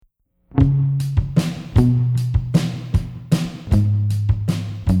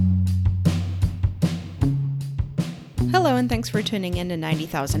thanks for tuning in to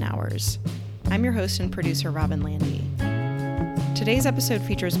 90,000 Hours. I'm your host and producer, Robin Landy. Today's episode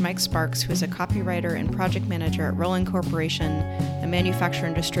features Mike Sparks, who is a copywriter and project manager at Roland Corporation, a manufacturer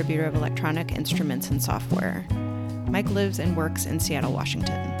and distributor of electronic instruments and software. Mike lives and works in Seattle,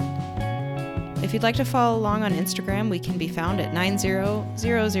 Washington. If you'd like to follow along on Instagram, we can be found at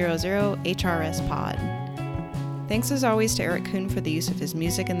 90000HRSpod. Thanks as always to Eric Kuhn for the use of his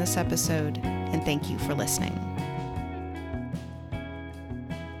music in this episode, and thank you for listening.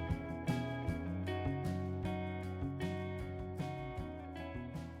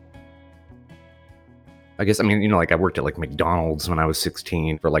 I worked at McDonald's when I was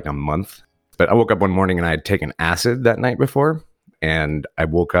 16 for a month. But I woke up one morning and I had taken acid that night before. And I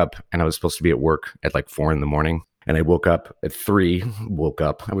woke up and I was supposed to be at work at 4 a.m. And I woke up at 3,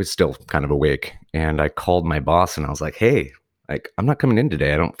 I was still kind of awake. And I called my boss and I was like, hey, I'm not coming in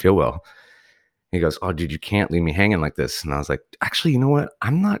today. I don't feel well. He goes, oh, dude, you can't leave me hanging like this. And I was like, actually, you know what?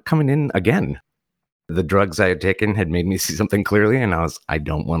 I'm not coming in again. The drugs I had taken had made me see something clearly. And I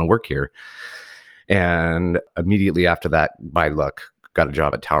don't want to work here. And immediately after that, by luck, got a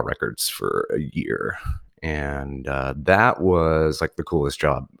job at Tower Records for a year. And that was the coolest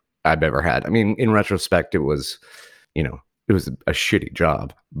job I've ever had. I mean, in retrospect, it was a shitty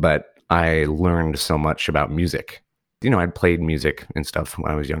job, but I learned so much about music. I'd played music and stuff when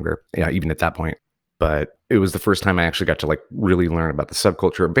I was younger, even at that point. But it was the first time I actually got to really learn about the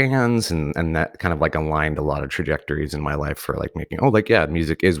subculture of bands, and that kind of aligned a lot of trajectories in my life for making,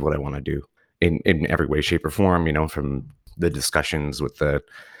 music is what I want to do. In every way, shape, or form, from the discussions with the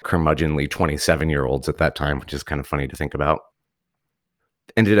curmudgeonly 27-year-olds at that time, which is kind of funny to think about.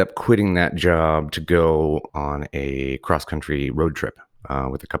 Ended up quitting that job to go on a cross-country road trip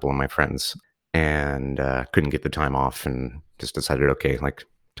with a couple of my friends, and couldn't get the time off and just decided, okay,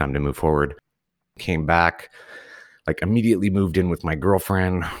 time to move forward. Came back, immediately moved in with my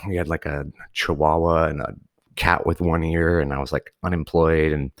girlfriend. We had a chihuahua and a cat with one ear, and I was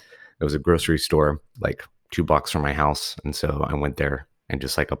unemployed, and there was a grocery store 2 blocks from my house. And so I went there and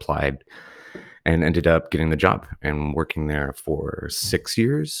just applied and ended up getting the job and working there for 6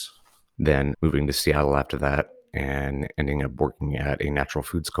 years. Then moving to Seattle after that and ending up working at a natural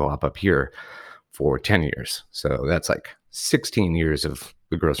foods co-op up here for 10 years. So that's 16 years of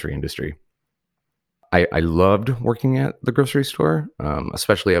the grocery industry. I loved working at the grocery store,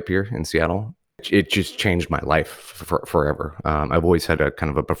 especially up here in Seattle. It just changed my life forever. I've always had a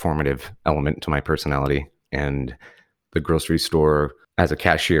kind of a performative element to my personality, and the grocery store as a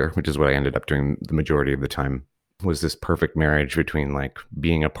cashier, which is what I ended up doing the majority of the time, was this perfect marriage between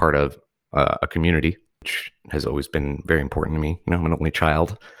being a part of a community, which has always been very important to me. I'm an only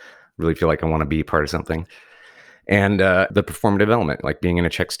child, really feel I want to be part of something. And the performative element, being in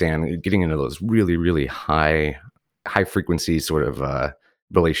a check stand, getting into those really, really high frequency sort of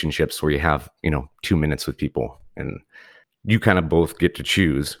relationships where you have 2 minutes with people, and you kind of both get to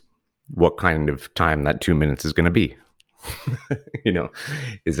choose what kind of time that 2 minutes is going to be.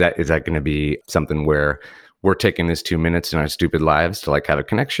 Is that going to be something where we're taking this 2 minutes in our stupid lives to have a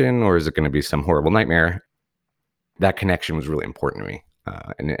connection, or is it going to be some horrible nightmare? That connection was really important to me,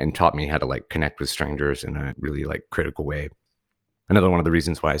 and taught me how to connect with strangers in a really critical way. Another one of the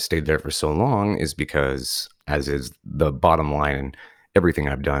reasons why I stayed there for so long is because, as is the bottom line, and everything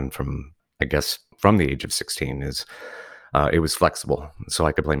I've done from the age of 16 is it was flexible. So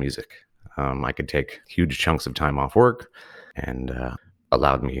I could play music. I could take huge chunks of time off work, and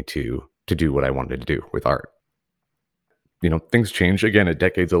allowed me to do what I wanted to do with art. Things change. Again, a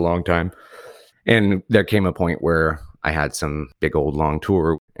decade's a long time. And there came a point where I had some big old long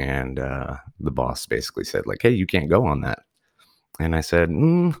tour, and the boss basically said hey, you can't go on that. And I said,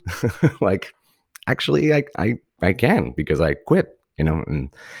 actually I can, because I quit. And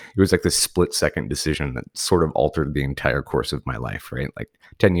it was this split second decision that sort of altered the entire course of my life, right?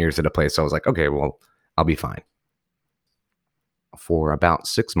 10 years at a place, I was okay, well, I'll be fine. For about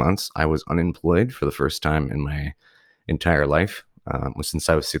 6 months, I was unemployed for the first time in my entire life, since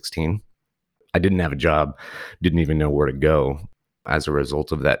I was 16. I didn't have a job, didn't even know where to go as a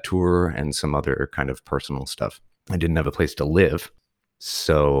result of that tour and some other kind of personal stuff. I didn't have a place to live,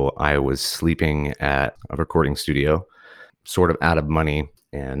 so I was sleeping at a recording studio, sort of out of money.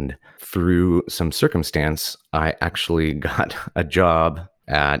 And through some circumstance, I actually got a job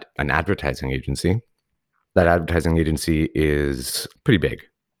at an advertising agency. That advertising agency is pretty big,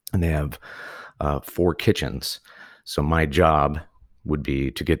 and they have 4 kitchens. So my job would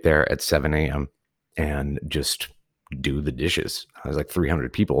be to get there at 7 a.m. and just do the dishes. I was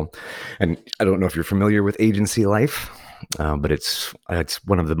 300 people. And I don't know if you're familiar with agency life. but it's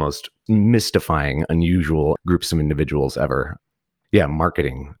one of the most mystifying, unusual groups of individuals ever. Yeah,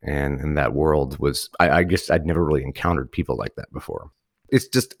 marketing and that world was, I guess I'd never really encountered people like that before. It's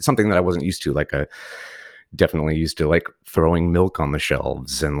just something that I wasn't used to. Like, definitely used to like throwing milk on the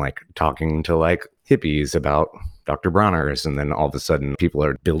shelves and like talking to like hippies about Dr. Bronner's. And then all of a sudden people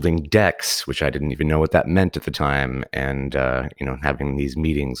are building decks, which I didn't even know what that meant at the time. And, having these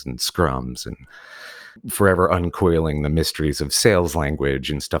meetings and scrums and forever uncoiling the mysteries of sales language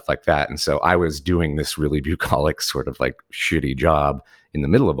and stuff like that. And so I was doing this really bucolic sort of like shitty job in the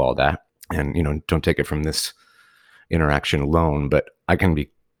middle of all that. And, don't take it from this interaction alone, but I can be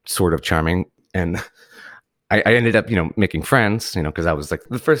sort of charming. And I ended up, making friends, because I was like,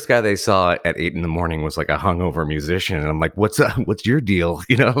 the first guy they saw at 8 a.m. was like a hungover musician. And I'm like, what's your deal?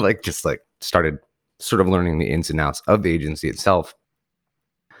 Just like started sort of learning the ins and outs of the agency itself.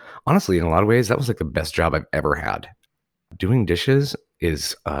 Honestly, in a lot of ways, that was like the best job I've ever had. Doing dishes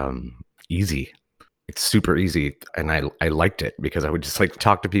is easy. It's super easy. And I liked it because I would just like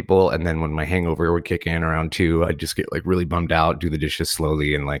talk to people. And then when my hangover would kick in around 2, I'd just get like really bummed out, do the dishes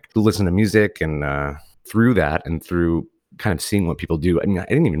slowly and like listen to music. And through that and through kind of seeing what people do, I mean, I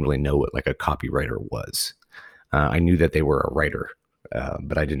didn't even really know what like a copywriter was. I knew that they were a writer,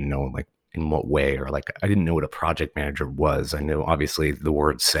 but I didn't know like in what way, or like I didn't know what a project manager was. I know obviously the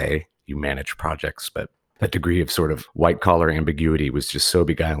words say you manage projects, but that degree of sort of white collar ambiguity was just so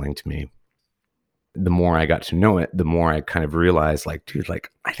beguiling to me. The more I got to know it, the more I kind of realized like, dude,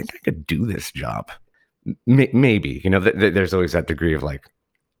 like I think I could do this job. Maybe, there's always that degree of like,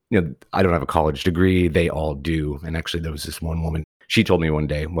 I don't have a college degree. They all do. And actually there was this one woman, she told me one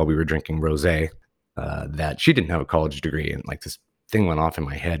day while we were drinking rosé that she didn't have a college degree. And like this thing went off in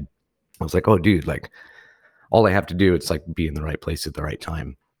my head. I was like, oh, dude, like all I have to do is like be in the right place at the right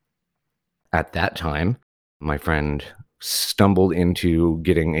time. At that time, my friend stumbled into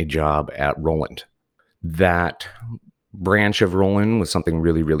getting a job at Roland. That branch of Roland was something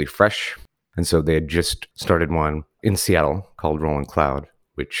really, really fresh. And so they had just started one in Seattle called Roland Cloud,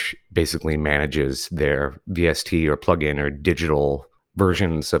 which basically manages their VST or plugin or digital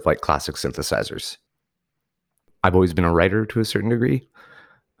versions of like classic synthesizers. I've always been a writer to a certain degree.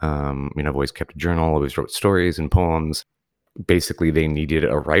 I've always kept a journal, always wrote stories and poems. Basically, they needed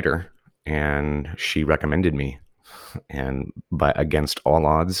a writer, and she recommended me. And against all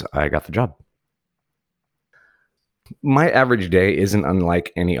odds, I got the job. My average day isn't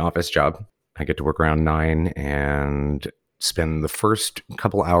unlike any office job. I get to work around 9 and spend the first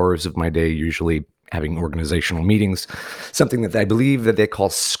couple hours of my day usually having organizational meetings, something that I believe that they call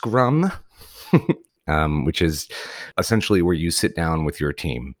Scrum. Which is essentially where you sit down with your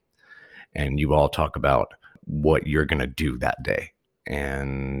team and you all talk about what you're going to do that day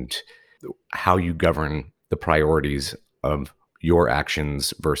and how you govern the priorities of your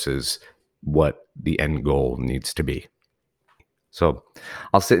actions versus what the end goal needs to be. So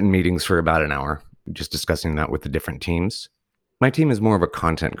I'll sit in meetings for about an hour, just discussing that with the different teams. My team is more of a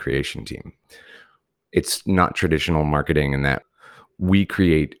content creation team. It's not traditional marketing in that we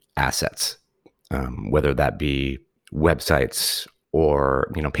create assets. Whether that be websites or,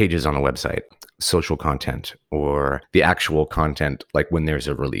 pages on a website, social content, or the actual content, like when there's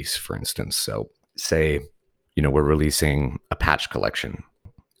a release, for instance. So say, we're releasing a patch collection.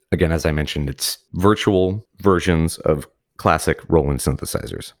 Again, as I mentioned, it's virtual versions of classic Roland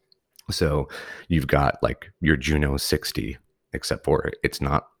synthesizers. So you've got like your Juno 60, except for it's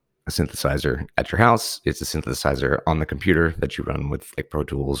not a synthesizer at your house. It's a synthesizer on the computer that you run with like Pro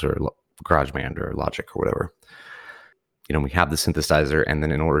Tools or GarageBand or Logic or whatever. We have the synthesizer, and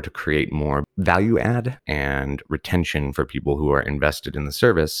then in order to create more value add and retention for people who are invested in the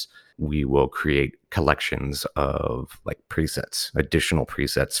service, we will create collections of like presets, additional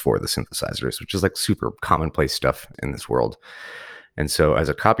presets for the synthesizers, which is like super commonplace stuff in this world. And so as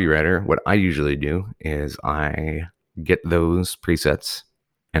a copywriter, what I usually do is I get those presets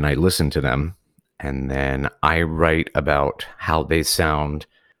and I listen to them, and then I write about how they sound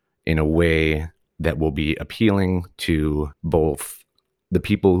in a way that will be appealing to both the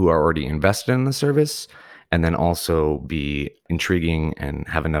people who are already invested in the service, and then also be intriguing and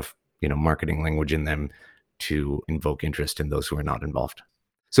have enough, marketing language in them to invoke interest in those who are not involved.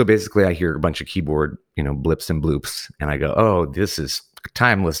 So basically I hear a bunch of keyboard, blips and bloops, and I go, oh, this is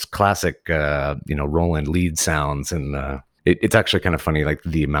timeless classic, Roland lead sounds. And it's actually kind of funny, like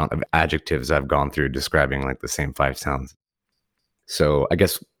the amount of adjectives I've gone through describing like the same 5 sounds. So I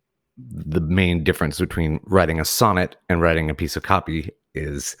guess the main difference between writing a sonnet and writing a piece of copy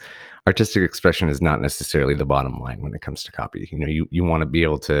is artistic expression is not necessarily the bottom line when it comes to copy. You want to be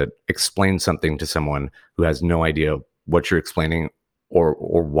able to explain something to someone who has no idea what you're explaining or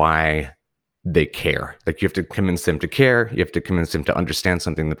why they care. Like you have to convince them to care. You have to convince them to understand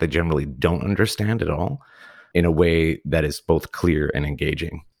something that they generally don't understand at all in a way that is both clear and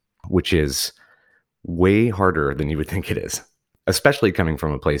engaging, which is way harder than you would think it is, especially coming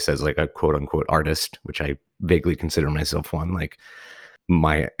from a place as like a quote unquote artist, which I vaguely consider myself one. Like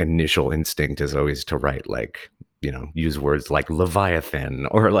my initial instinct is always to write like, use words like Leviathan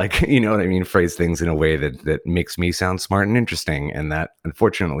or like, you know what I mean? Phrase things in a way that makes me sound smart and interesting. And that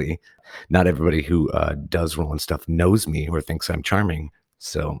unfortunately, not everybody who does Roland stuff knows me or thinks I'm charming.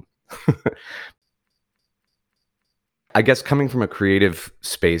 So I guess coming from a creative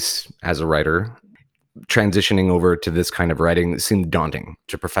space as a writer, transitioning over to this kind of writing seemed daunting,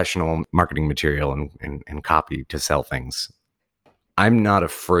 to professional marketing material and copy to sell things. I'm not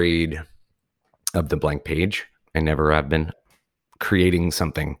afraid of the blank page. I never have been. Creating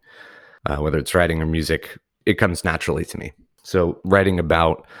something, whether it's writing or music, it comes naturally to me. So writing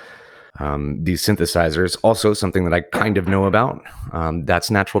about these synthesizers, also something that I kind of know about, that's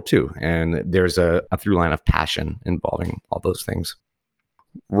natural too. And there's a through line of passion involving all those things.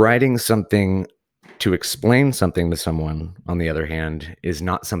 Writing something to explain something to someone, on the other hand, is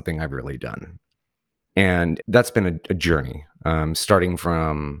not something I've really done. And that's been a journey, starting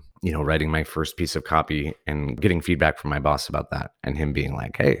from, writing my first piece of copy and getting feedback from my boss about that, and him being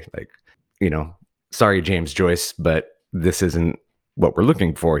like, hey, like, sorry, James Joyce, but this isn't what we're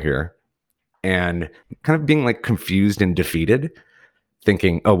looking for here. And kind of being like confused and defeated,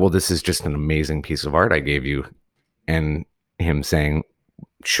 thinking, oh, well, this is just an amazing piece of art I gave you. And him saying,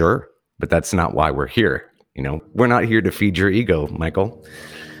 sure, but that's not why we're here. We're not here to feed your ego, Michael.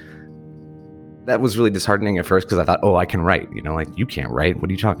 That was really disheartening at first because I thought, oh, I can write, like you can't write.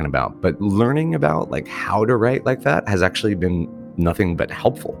 What are you talking about? But learning about like how to write like that has actually been nothing but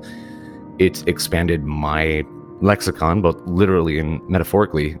helpful. It's expanded my lexicon, both literally and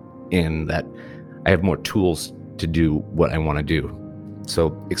metaphorically, in that I have more tools to do what I want to do.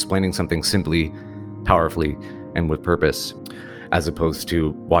 So explaining something simply, powerfully, and with purpose, as opposed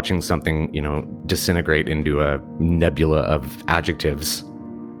to watching something, disintegrate into a nebula of adjectives.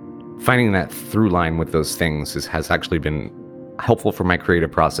 Finding that through line with those things has actually been helpful for my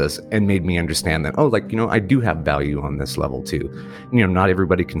creative process and made me understand that, I do have value on this level too. Not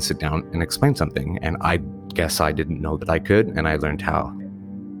everybody can sit down and explain something. And I guess I didn't know that I could, and I learned how.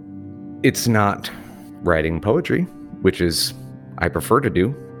 It's not writing poetry, which is I prefer to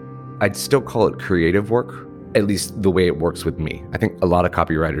do. I'd still call it creative work, at least the way it works with me. I think a lot of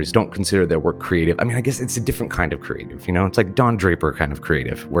copywriters don't consider their work creative. I mean, I guess it's a different kind of creative, It's like Don Draper kind of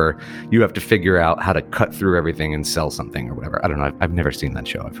creative, where you have to figure out how to cut through everything and sell something or whatever. I don't know. I've never seen that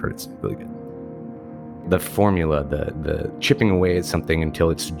show. I've heard it's really good. The formula, the chipping away at something until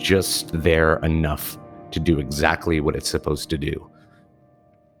it's just there enough to do exactly what it's supposed to do.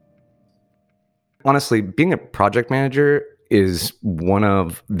 Honestly, being a project manager is one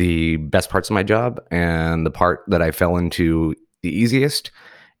of the best parts of my job, and the part that I fell into the easiest,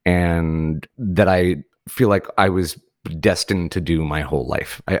 and that I feel like I was destined to do my whole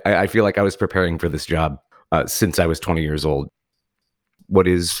life. I feel like I was preparing for this job since I was 20 years old. What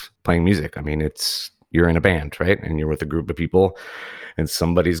is playing music? I mean, you're in a band, right? And you're with a group of people, and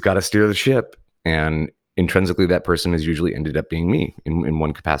somebody's got to steer the ship. And intrinsically, that person has usually ended up being me in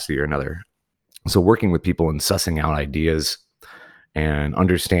one capacity or another. So working with people and sussing out ideas and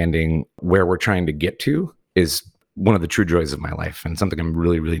understanding where we're trying to get to is one of the true joys of my life, and something I'm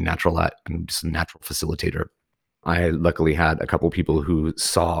really, really natural at. I'm just a natural facilitator. I luckily had a couple people who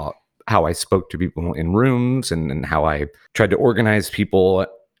saw how I spoke to people in rooms and how I tried to organize people.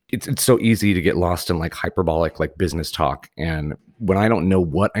 It's so easy to get lost in like hyperbolic, like business talk. And when I don't know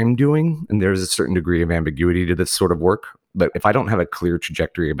what I'm doing, and there's a certain degree of ambiguity to this sort of work, but if I don't have a clear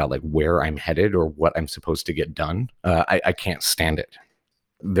trajectory about like where I'm headed or what I'm supposed to get done, I can't stand it.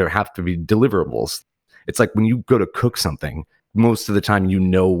 There have to be deliverables. It's like when you go to cook something, most of the time you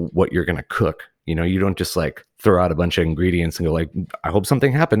know what you're going to cook. You don't just like throw out a bunch of ingredients and go like, I hope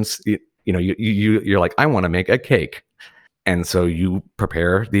something happens. You're like, I want to make a cake. And so you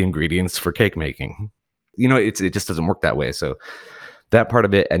prepare the ingredients for cake making. It just doesn't work that way. So that part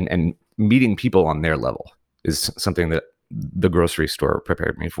of it and meeting people on their level is something that the grocery store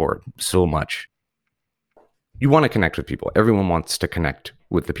prepared me for so much. You want to connect with people. Everyone wants to connect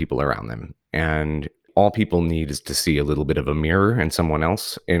with the people around them. And all people need is to see a little bit of a mirror in someone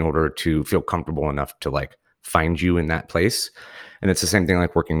else in order to feel comfortable enough to like find you in that place. And it's the same thing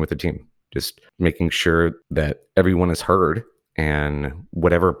like working with a team, just making sure that everyone is heard, and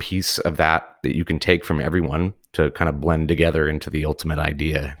whatever piece of that you can take from everyone to kind of blend together into the ultimate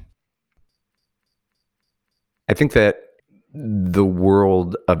idea. I think that the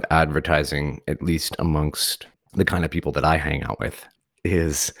world of advertising, at least amongst the kind of people that I hang out with,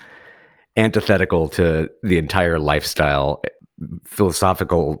 is antithetical to the entire lifestyle,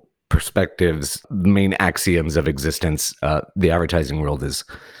 philosophical perspectives, main axioms of existence. The advertising world is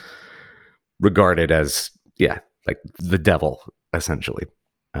regarded as, like the devil, essentially.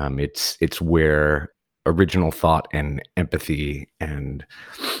 It's where original thought and empathy and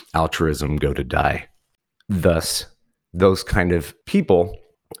altruism go to die. Thus, those kind of people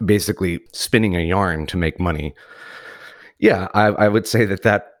basically spinning a yarn to make money. Yeah, I would say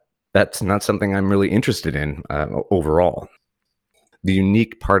that's not something I'm really interested in overall. The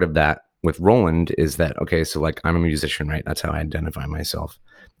unique part of that with Roland is that, okay, so like I'm a musician, right? That's how I identify myself.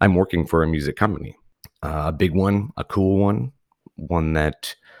 I'm working for a music company, a big one, a cool one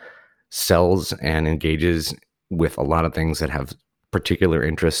that sells and engages with a lot of things that have particular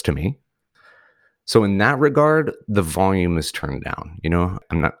interest to me. So in that regard, the volume is turned down.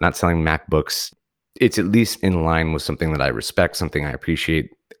 I'm not selling MacBooks. It's at least in line with something that I respect, something I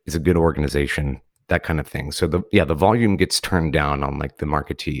appreciate. It's a good organization, that kind of thing. So the volume gets turned down on like the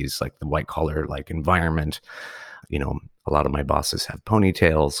marketees, like the white collar, like environment. A lot of my bosses have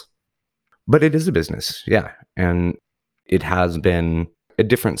ponytails, but it is a business. Yeah. And it has been a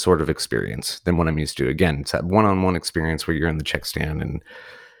different sort of experience than what I'm used to. Again, it's that one-on-one experience where you're in the check stand and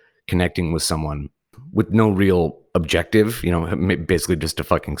connecting with someone with no real objective, basically just to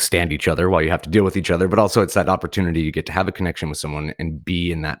fucking stand each other while you have to deal with each other. But also it's that opportunity you get to have a connection with someone and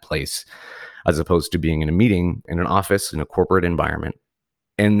be in that place, as opposed to being in a meeting, in an office, in a corporate environment.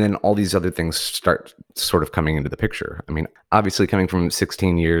 And then all these other things start sort of coming into the picture. I mean, obviously coming from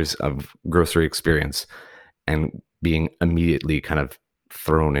 16 years of grocery experience and being immediately kind of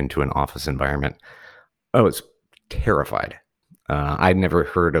thrown into an office environment, I was terrified. I'd never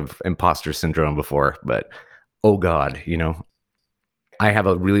heard of imposter syndrome before, but oh God, I have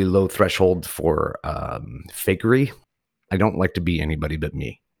a really low threshold for fakery. I don't like to be anybody but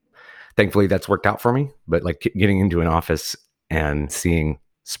me. Thankfully, that's worked out for me. But like getting into an office and seeing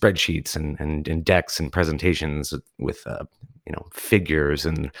spreadsheets and decks and presentations with figures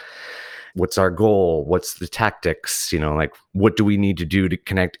and what's our goal, what's the tactics, like what do we need to do to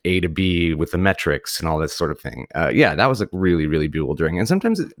connect A to B with the metrics and all this sort of thing. That was like really, really bewildering. And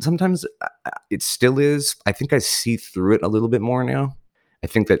sometimes it still is. I think I see through it a little bit more now. I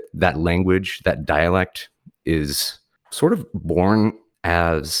think that language, that dialect is sort of born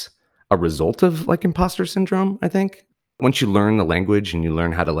as a result of like imposter syndrome, I think. Once you learn the language and you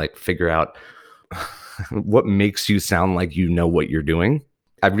learn how to like figure out what makes you sound like you know what you're doing,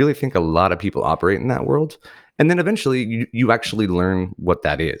 I really think a lot of people operate in that world. And then eventually you actually learn what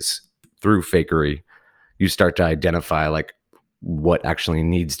that is through fakery. You start to identify like what actually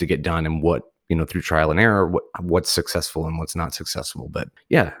needs to get done and what, through trial and error, what's successful and what's not successful. But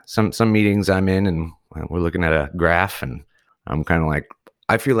yeah, some meetings I'm in and we're looking at a graph and I'm kind of like,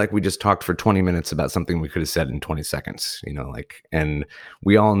 I feel like we just talked for 20 minutes about something we could have said in 20 seconds, and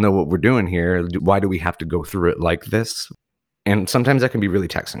we all know what we're doing here. Why do we have to go through it like this? And sometimes that can be really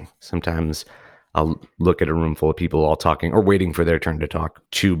taxing. Sometimes I'll look at a room full of people all talking or waiting for their turn to talk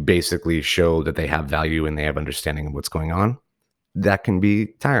to basically show that they have value and they have understanding of what's going on. That can be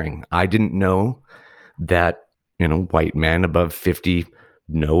tiring. I didn't know that, white men above 50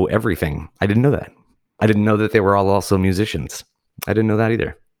 know everything. I didn't know that. I didn't know that they were all also musicians. I didn't know that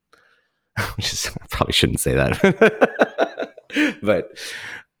either. I probably shouldn't say that. But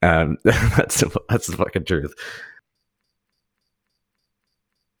that's the fucking truth.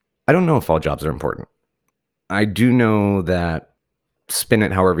 I don't know if all jobs are important. I do know that spin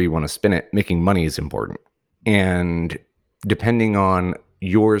it however you want to spin it, making money is important. And depending on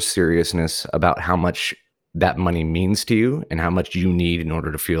your seriousness about how much that money means to you and how much you need in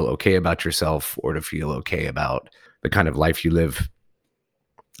order to feel okay about yourself or to feel okay about the kind of life you live,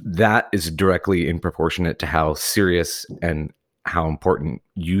 that is directly in proportionate to how serious and how important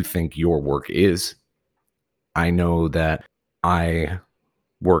you think your work is. I know that I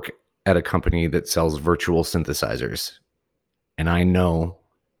work at a company that sells virtual synthesizers. And I know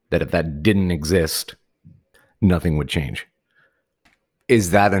that if that didn't exist, nothing would change.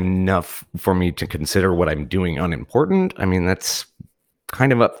 Is that enough for me to consider what I'm doing unimportant? I mean, that's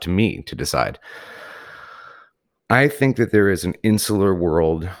kind of up to me to decide. I think that there is an insular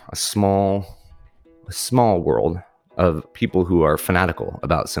world, a small world of people who are fanatical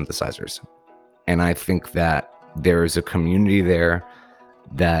about synthesizers. And I think that there is a community there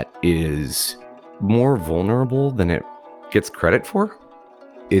that is more vulnerable than it gets credit for.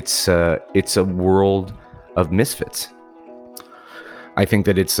 It's a world of misfits. I think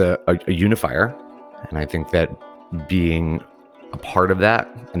that it's a unifier. And I think that being a part of that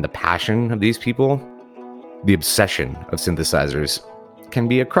and the passion of these people, the obsession of synthesizers, can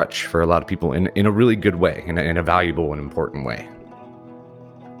be a crutch for a lot of people in a really good way, in a valuable and important way.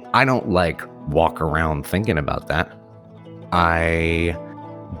 I don't like walk around thinking about that. I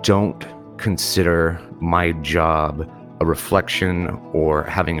don't consider my job a reflection or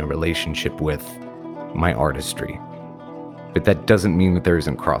having a relationship with my artistry. But that doesn't mean that there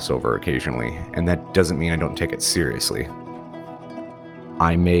isn't crossover occasionally, and that doesn't mean I don't take it seriously.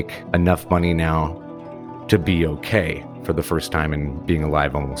 I make enough money now to be okay for the first time in being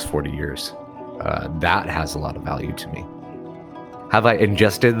alive almost 40 years. That has a lot of value to me. Have I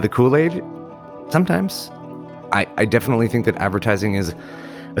ingested the Kool-Aid? Sometimes. I definitely think that advertising is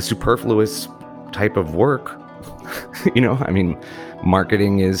a superfluous type of work.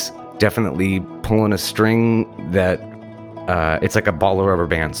 Marketing is definitely pulling a string that it's like a ball of rubber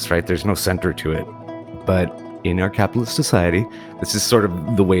bands, right? There's no center to it. But in our capitalist society, this is sort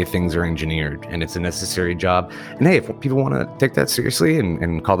of the way things are engineered, and it's a necessary job. And hey, if people want to take that seriously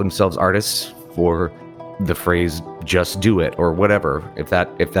and call themselves artists for the phrase "just do it" or whatever, if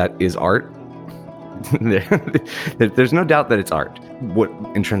that is art, there's no doubt that it's art. What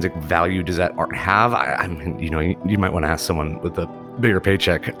intrinsic value does that art have? You might want to ask someone with a bigger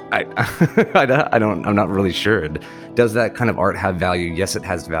paycheck. I'm not really sure. Does that kind of art have value? Yes, it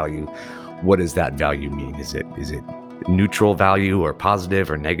has value. What does that value mean? Is it neutral value or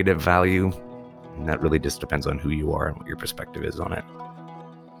positive or negative value? And that really just depends on who you are and what your perspective is on it.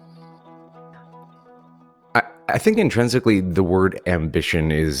 I think intrinsically the word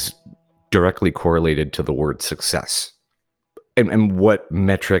ambition is directly correlated to the word success. And what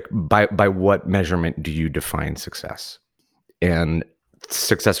metric, by what measurement do you define success? And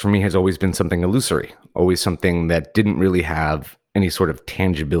success for me has always been something illusory, always something that didn't really have any sort of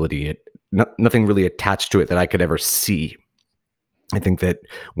tangibility, nothing really attached to it that I could ever see. I think that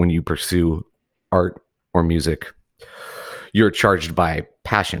when you pursue art or music, you're charged by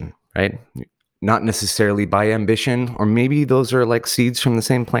passion, right? Not necessarily by ambition, or maybe those are like seeds from the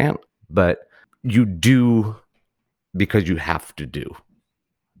same plant, but you do because you have to do.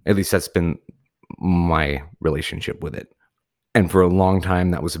 At least that's been my relationship with it. And for a long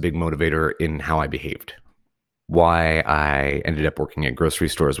time, that was a big motivator in how I behaved. Why I ended up working at grocery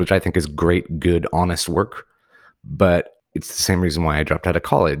stores, which I think is great, good, honest work. But it's the same reason why I dropped out of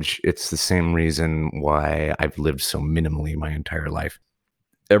college. It's the same reason why I've lived so minimally my entire life.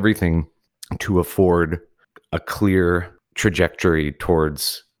 Everything to afford a clear trajectory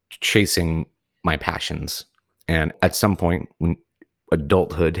towards chasing my passions. And at some point, when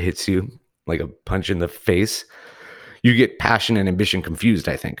adulthood hits you like a punch in the face, you get passion and ambition confused,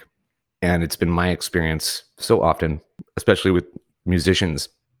 I think. And it's been my experience so often, especially with musicians.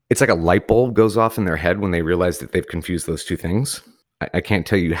 It's like a light bulb goes off in their head when they realize that they've confused those two things. I can't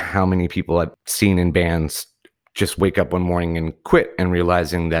tell you how many people I've seen in bands just wake up one morning and quit, and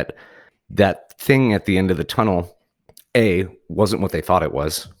realizing that that thing at the end of the tunnel, A, wasn't what they thought it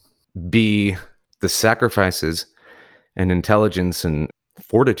was. B, the sacrifices and intelligence and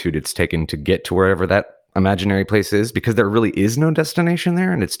fortitude it's taken to get to wherever that imaginary place is, because there really is no destination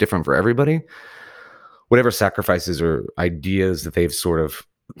there and it's different for everybody. Whatever sacrifices or ideas that they've sort of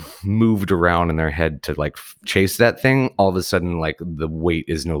moved around in their head to like chase that thing, all of a sudden, like the weight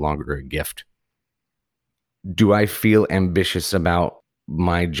is no longer a gift. Do I feel ambitious about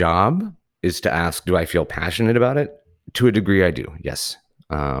my job is to ask, do I feel passionate about it? To a degree, I do, yes.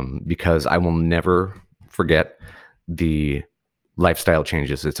 Because I will never forget the lifestyle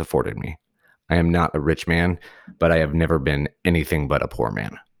changes it's afforded me. I am not a rich man, but I have never been anything but a poor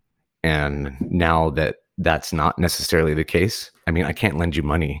man. And now that that's not necessarily the case, I mean, I can't lend you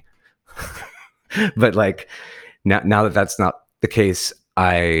money, but like now that that's not the case,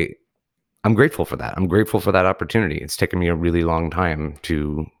 I'm grateful for that. I'm grateful for that opportunity. It's taken me a really long time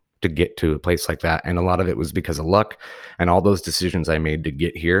to get to a place like that. And a lot of it was because of luck and all those decisions I made to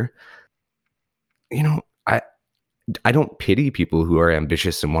get here. You know, I don't pity people who are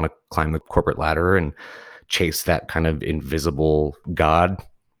ambitious and want to climb the corporate ladder and chase that kind of invisible God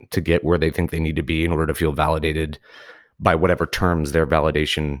to get where they think they need to be in order to feel validated by whatever terms their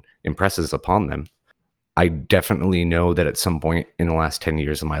validation impresses upon them. I definitely know that at some point in the last 10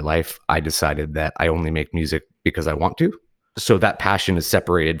 years of my life, I decided that I only make music because I want to. So that passion is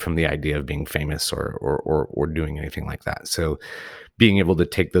separated from the idea of being famous or doing anything like that. So being able to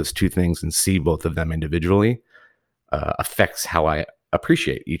take those two things and see both of them individually affects how I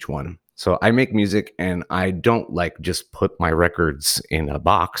appreciate each one. So I make music and I don't like just put my records in a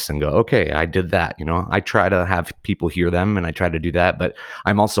box and go, okay, I did that. I try to have people hear them and I try to do that, but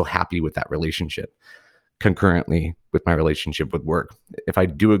I'm also happy with that relationship concurrently with my relationship with work. If I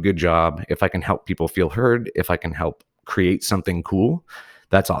do a good job, if I can help people feel heard, if I can help create something cool,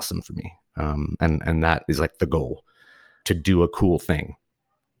 that's awesome for me. And that is like the goal, to do a cool thing.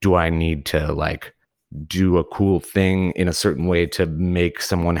 Do I need to like do a cool thing in a certain way to make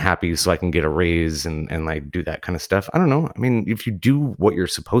someone happy so I can get a raise and like do that kind of stuff? I don't know. I mean, if you do what you're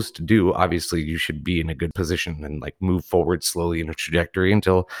supposed to do, obviously you should be in a good position and like move forward slowly in a trajectory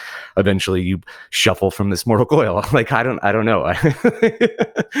until eventually you shuffle from this mortal coil. Like, I don't know.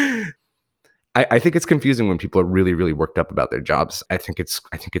 I think it's confusing when people are really, really worked up about their jobs. I think it's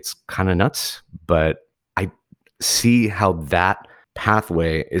kind of nuts, but I see how that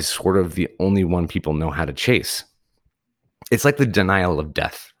pathway is sort of the only one people know how to chase. It's like the denial of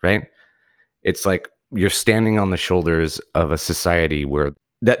death, right? It's like you're standing on the shoulders of a society where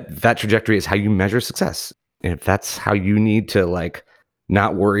that trajectory is how you measure success. And if that's how you need to like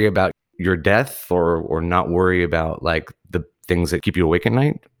not worry about your death or not worry about like the things that keep you awake at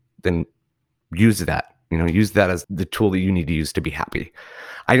night, then use that. Use that as the tool that you need to use to be happy.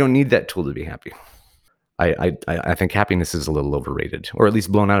 I don't need that tool to be happy. I think happiness is a little overrated, or at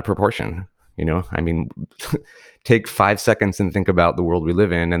least blown out of proportion. I mean, take 5 seconds and think about the world we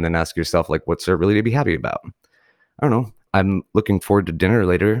live in, and then ask yourself, like, what's there really to be happy about? I don't know. I'm looking forward to dinner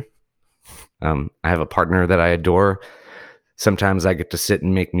later. I have a partner that I adore. Sometimes I get to sit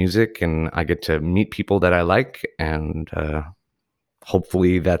and make music, and I get to meet people that I like, and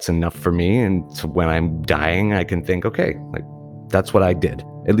hopefully that's enough for me. And so when I'm dying, I can think, okay, like that's what I did.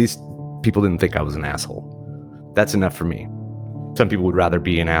 At least people didn't think I was an asshole. That's enough for me. Some people would rather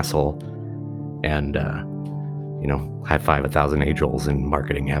be an asshole and, high five 1,000 angels in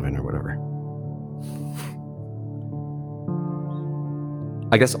marketing heaven or whatever.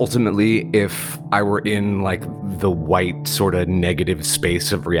 I guess ultimately, if I were in like the white sort of negative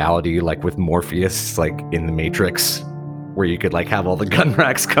space of reality, like with Morpheus, like in the Matrix, where you could like have all the gun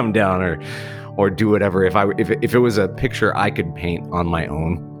racks come down or do whatever. If it was a picture I could paint on my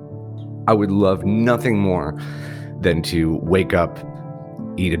own, I would love nothing more than to wake up,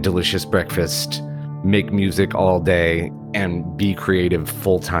 eat a delicious breakfast, make music all day, and be creative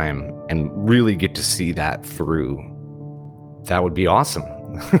full time and really get to see that through. That would be awesome.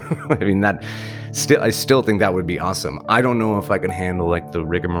 I mean, I still think that would be awesome. I don't know if I can handle like the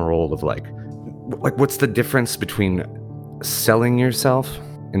rigmarole of like what's the difference between selling yourself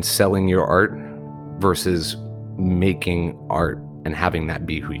and selling your art versus making art and having that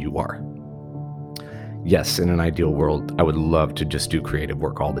be who you are. Yes, in an ideal world, I would love to just do creative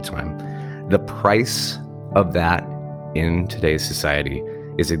work all the time. The price of that in today's society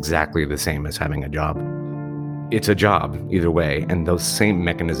is exactly the same as having a job. It's a job either way, and those same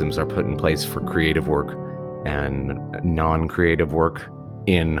mechanisms are put in place for creative work and non-creative work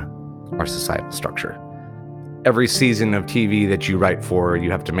in our societal structure. Every season of TV that you write for, you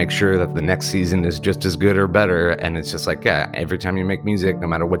have to make sure that the next season is just as good or better. And it's just like, yeah, every time you make music, no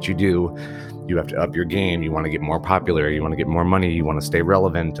matter what you do, you have to up your game. You want to get more popular. You want to get more money. You want to stay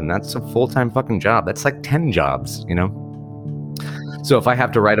relevant. And that's a full-time fucking job. That's like 10 jobs, So if I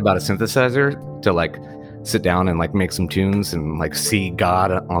have to write about a synthesizer to like sit down and like make some tunes and like see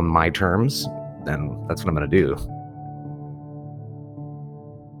God on my terms, then that's what I'm going to do.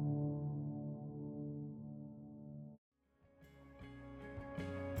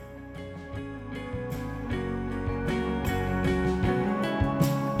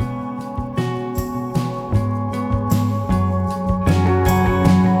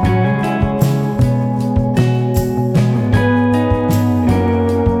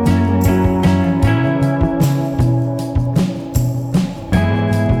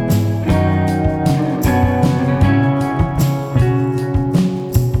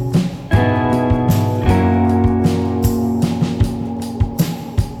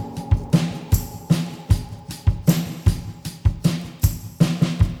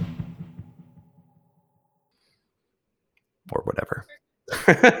 Or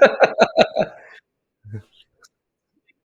whatever.